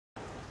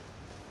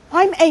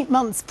I'm 8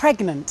 months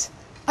pregnant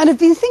and have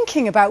been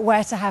thinking about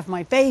where to have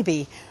my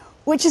baby,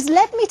 which has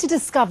led me to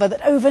discover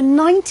that over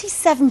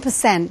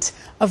 97%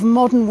 of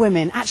modern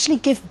women actually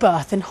give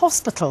birth in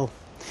hospital.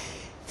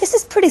 This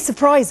is pretty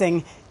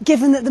surprising,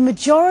 given that the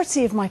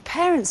majority of my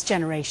parents'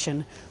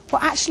 generation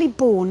were actually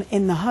born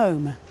in the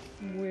home.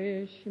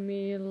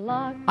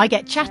 I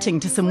get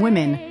chatting to some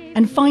women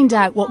and find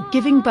out what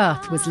giving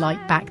birth was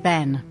like back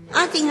then.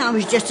 I think I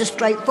was just a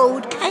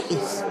straightforward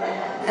case.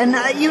 And,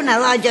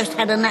 I just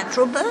had a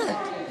natural birth.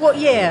 What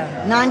year?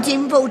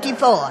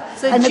 1944.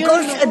 And of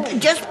course,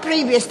 just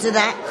previous to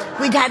that,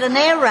 we'd had an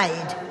air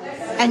raid.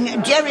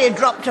 And Jerry had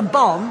dropped a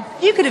bomb.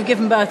 You could have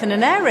given birth in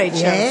an air raid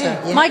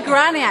shelter. Yeah. My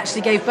granny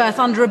actually gave birth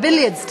under a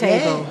billiards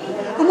table.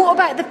 Yeah. And what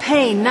about the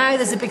pain? Now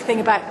there's a big thing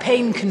about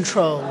pain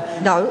control.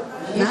 No,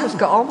 you just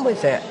got on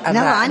with it. I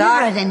never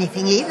had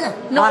anything either.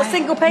 Not a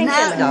single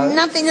painkiller? No,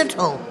 nothing at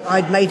all.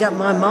 I'd made up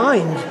my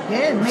mind.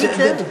 Yeah, me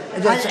too.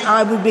 That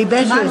I would be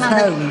better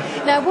at home.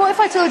 Now, what if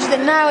I told you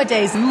that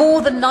nowadays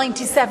more than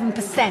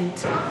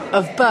 97%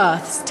 of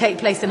births take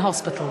place in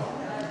hospital?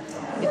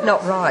 It's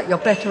not right. You're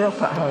better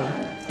off at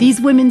home. These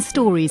women's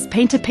stories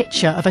paint a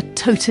picture of a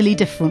totally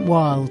different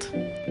world.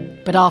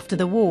 But after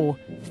the war,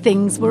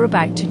 things were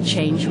about to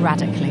change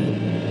radically.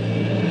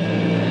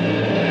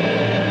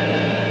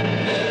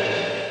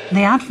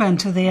 The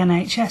advent of the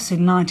NHS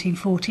in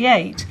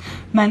 1948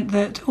 meant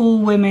that all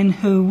women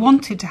who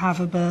wanted to have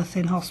a birth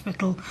in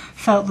hospital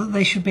felt that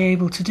they should be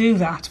able to do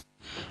that.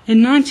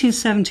 In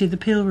 1970, the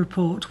Peel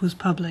Report was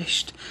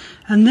published,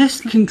 and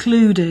this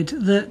concluded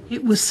that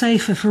it was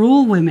safer for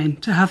all women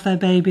to have their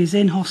babies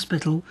in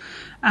hospital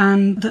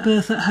and that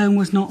birth at home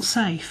was not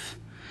safe.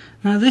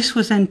 Now, this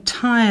was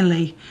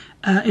entirely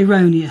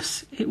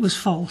erroneous. It was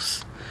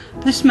false.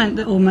 This meant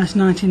that almost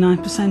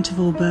 99% of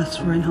all births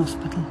were in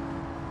hospital.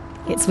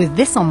 It's with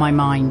this on my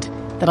mind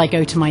that I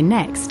go to my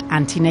next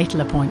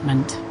antenatal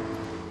appointment.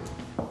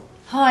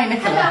 Hi,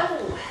 Nicola.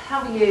 Hello.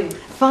 How are you?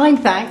 Fine,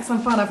 thanks. I'm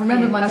fine. I've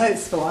remembered my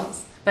notes for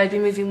once. Baby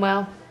moving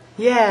well?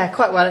 Yeah,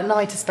 quite well, at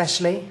night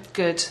especially.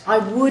 Good. I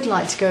would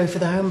like to go for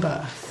the home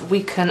birth.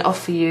 We can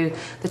offer you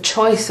the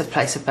choice of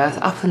place of birth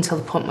up until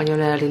the point when you're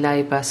in early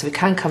labour, so we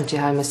can come to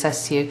your home,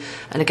 assess you,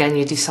 and again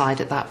you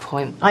decide at that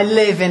point. I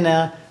live in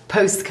a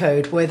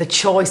postcode where the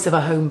choice of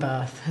a home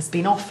birth has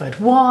been offered.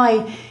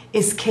 Why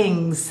is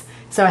King's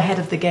so ahead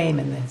of the game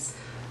in this?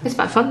 It's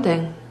about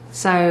funding.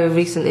 So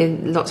recently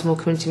lots more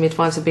community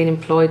midwives have been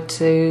employed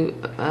to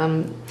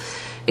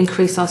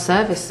increase our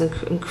service,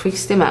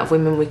 increase the amount of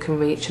women we can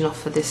reach and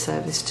offer this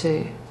service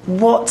to.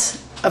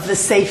 What of the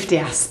safety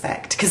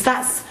aspect? Because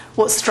that's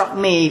what struck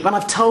me when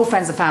I've told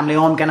friends and family,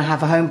 oh, I'm going to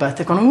have a home birth.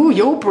 They've gone, oh,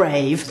 you're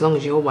brave. As long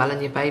as you're well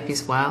and your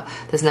baby's well,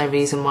 there's no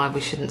reason why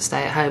we shouldn't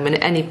stay at home. And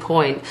at any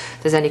point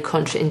there's any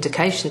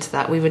contraindication to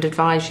that, we would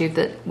advise you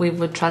that we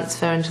would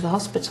transfer into the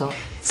hospital.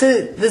 So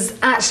there's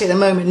actually at the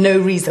moment no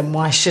reason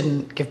why I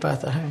shouldn't give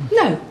birth at home?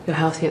 No, you're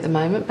healthy at the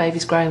moment,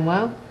 baby's growing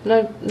well,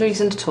 no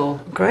reason at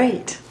all.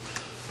 Great.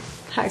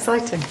 How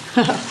exciting.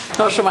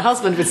 Not sure my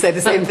husband would say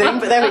the same thing,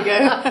 but there we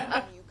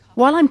go.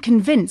 While I'm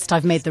convinced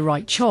I've made the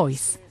right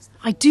choice,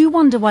 I do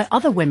wonder why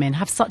other women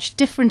have such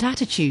different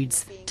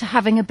attitudes to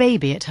having a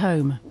baby at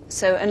home.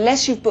 So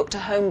unless you've booked a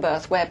home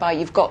birth whereby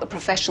you've got the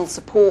professional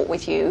support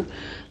with you.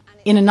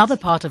 In another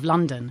part of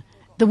London,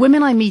 the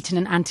women I meet in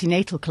an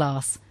antenatal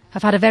class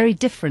have had a very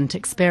different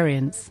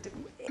experience.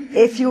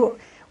 If you're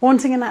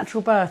wanting a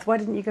natural birth, why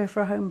didn't you go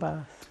for a home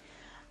birth?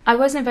 I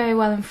wasn't very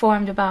well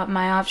informed about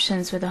my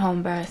options with a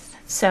home birth,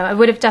 so I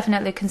would have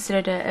definitely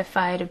considered it if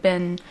I had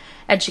been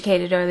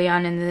educated early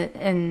on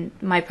in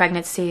my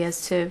pregnancy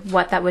as to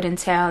what that would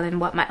entail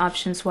and what my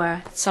options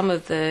were. Some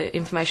of the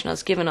information I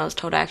was given, I was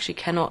told I actually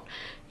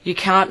you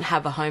can't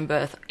have a home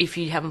birth if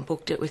you haven't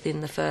booked it within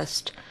the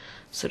first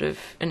sort of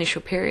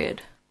initial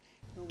period.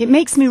 It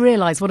makes me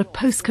realise what a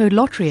postcode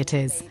lottery it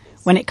is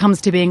when it comes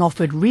to being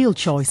offered real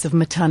choice of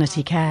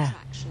maternity care.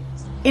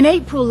 In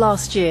April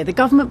last year, the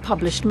government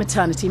published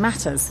Maternity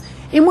Matters,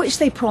 in which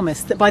they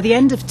promised that by the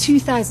end of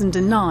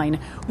 2009,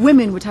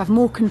 women would have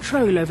more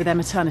control over their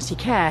maternity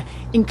care,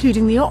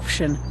 including the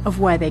option of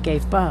where they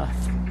gave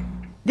birth.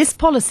 This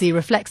policy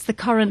reflects the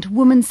current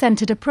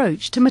woman-centred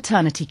approach to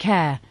maternity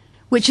care,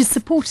 which is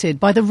supported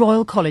by the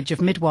Royal College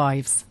of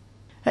Midwives.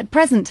 At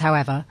present,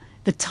 however,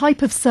 the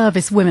type of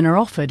service women are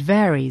offered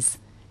varies,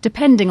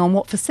 depending on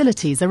what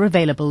facilities are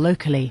available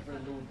locally.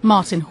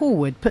 Martin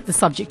Horwood put the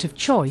subject of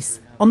choice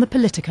on the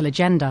political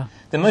agenda.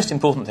 The most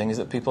important thing is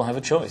that people have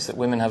a choice, that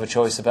women have a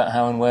choice about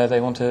how and where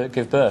they want to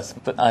give birth.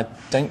 But I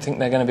don't think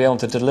they're going to be able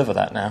to deliver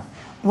that now.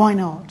 Why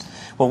not?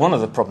 Well, one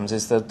of the problems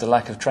is the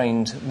lack of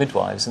trained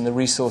midwives and the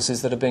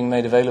resources that are being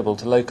made available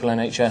to local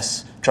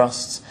NHS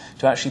trusts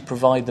to actually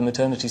provide the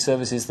maternity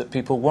services that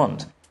people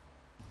want.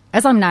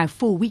 As I'm now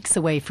 4 weeks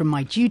away from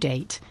my due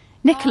date,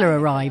 Nicola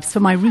arrives for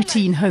my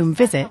routine home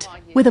visit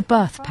with a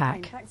birth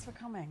pack. Thanks for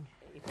coming.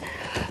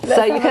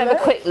 So you can have a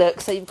quick look.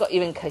 So you've got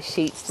your Inco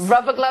sheets,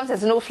 rubber gloves.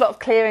 There's an awful lot of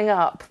clearing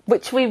up,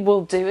 which we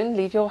will do and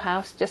leave your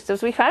house just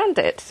as we found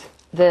it.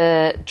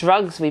 The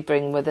drugs we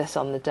bring with us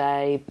on the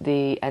day,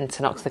 the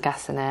Entonox, the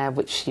gas and air,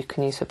 which you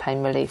can use for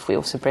pain relief, we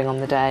also bring on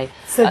the day.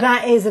 So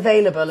that is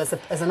available as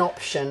an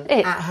option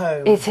at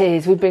home? It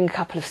is. We bring a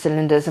couple of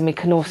cylinders, and we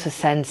can also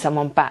send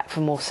someone back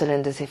for more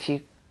cylinders if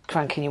you're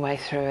cranking your way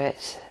through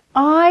it.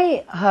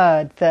 I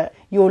heard that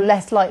you're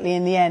less likely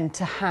in the end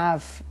to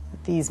have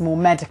these more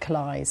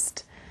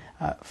medicalised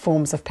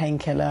forms of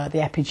painkiller, the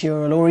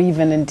epidural, or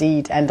even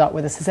indeed end up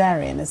with a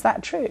caesarean. Is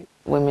that true?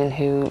 Women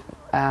who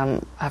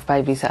have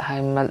babies at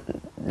home are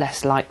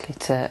less likely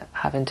to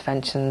have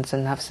interventions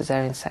and have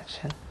caesarean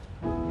section.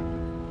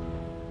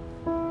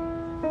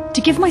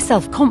 To give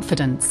myself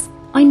confidence,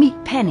 I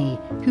meet Penny,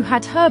 who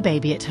had her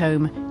baby at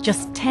home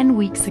just 10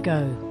 weeks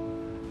ago.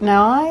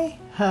 Now, I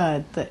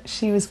heard that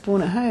she was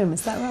born at home,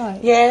 is that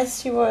right?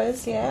 Yes, she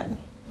was, yeah.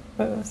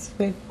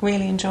 We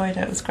really enjoyed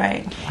it, it was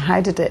great. How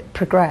did it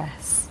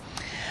progress?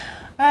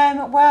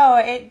 Well,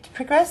 it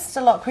progressed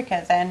a lot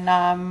quicker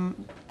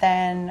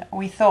than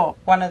we thought.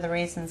 One of the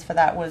reasons for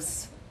that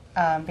was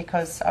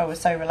because I was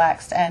so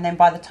relaxed, and then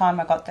by the time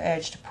I got the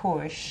urge to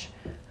push,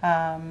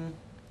 the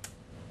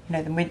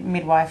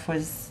midwife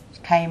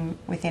came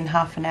within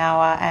half an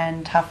hour,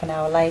 and half an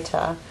hour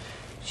later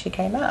she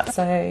came out.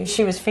 So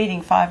she was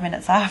feeding 5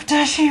 minutes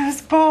after she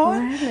was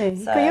born. Really?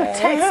 So... But you're a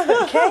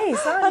textbook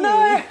case,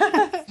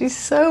 aren't you? She's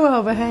so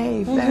well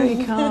behaved,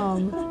 very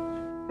calm.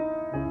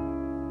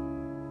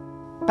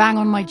 Bang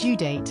on my due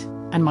date,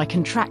 and my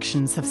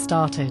contractions have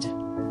started.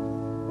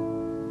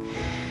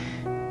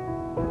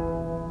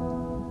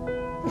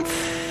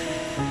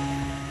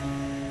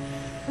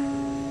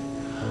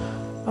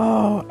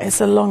 Oh,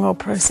 it's a long old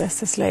process,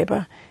 this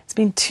labour. It's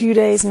been 2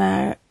 days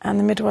now, and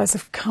the midwives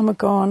have come and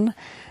gone,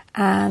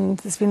 and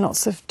there's been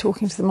lots of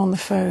talking to them on the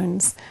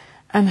phones,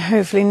 and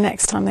hopefully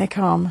next time they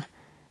come,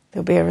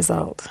 there'll be a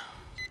result.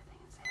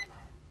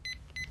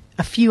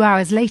 A few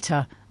hours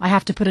later, I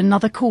have to put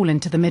another call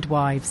into the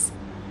midwives.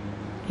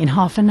 In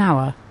half an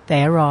hour,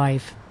 they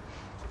arrive.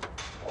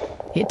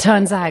 It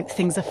turns out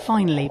things are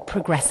finally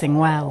progressing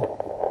well.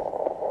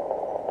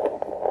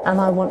 And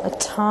I want a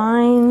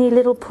tiny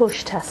little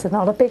push, Tessa,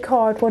 not a big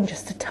hard one,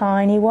 just a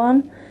tiny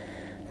one.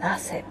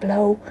 That's it,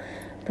 blow,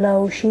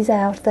 blow, she's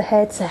out, the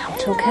head's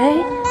out,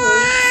 okay?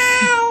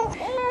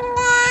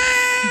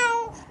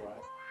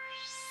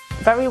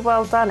 Very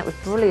well done, it was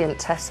brilliant,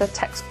 Tessa,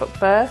 textbook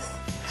birth.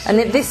 And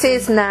this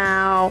is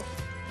now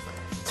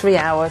 3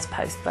 hours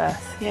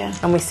post-birth. Yeah.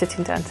 And we're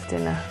sitting down to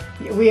dinner.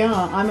 We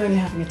are. I'm only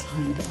having a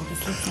tiny bit,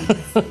 obviously,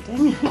 so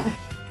I'm sitting.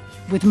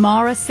 With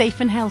Mara safe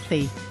and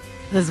healthy,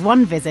 there's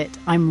one visit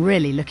I'm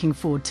really looking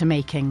forward to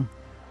making.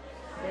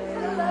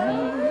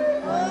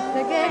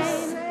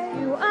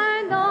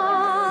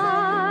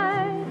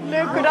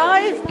 Look what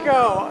I've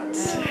got.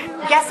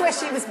 Guess where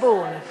she was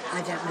born?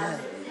 I don't know.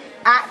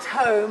 At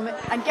home.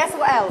 And guess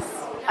what else?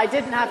 I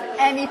didn't have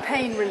any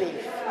pain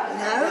relief.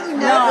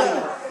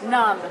 No.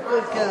 None.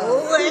 Good girl.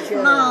 Oh, it's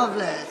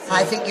marvellous.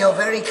 I think you're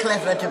very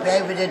clever to be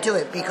able to do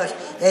it because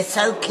they're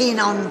so keen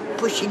on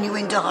pushing you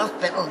into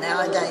hospital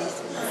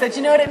nowadays. So do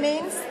you know what it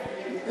means?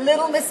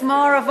 Little Miss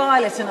Mara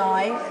Violet and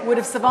I would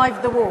have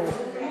survived the war.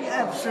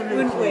 Absolutely.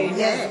 Wouldn't we?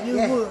 Yeah,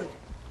 you would.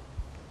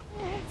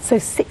 So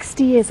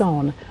 60 years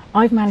on,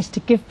 I've managed to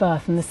give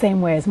birth in the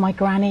same way as my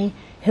granny,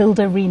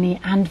 Hilda, Rini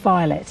and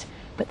Violet.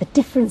 But the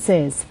difference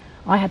is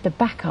I had the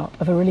backup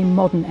of a really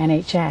modern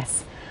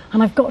NHS.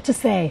 And I've got to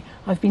say,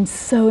 I've been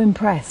so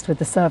impressed with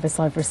the service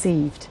I've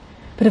received.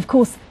 But of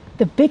course,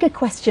 the bigger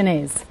question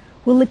is,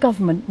 will the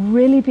government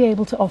really be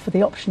able to offer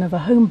the option of a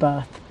home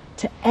birth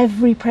to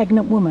every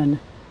pregnant woman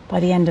by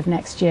the end of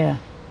next year?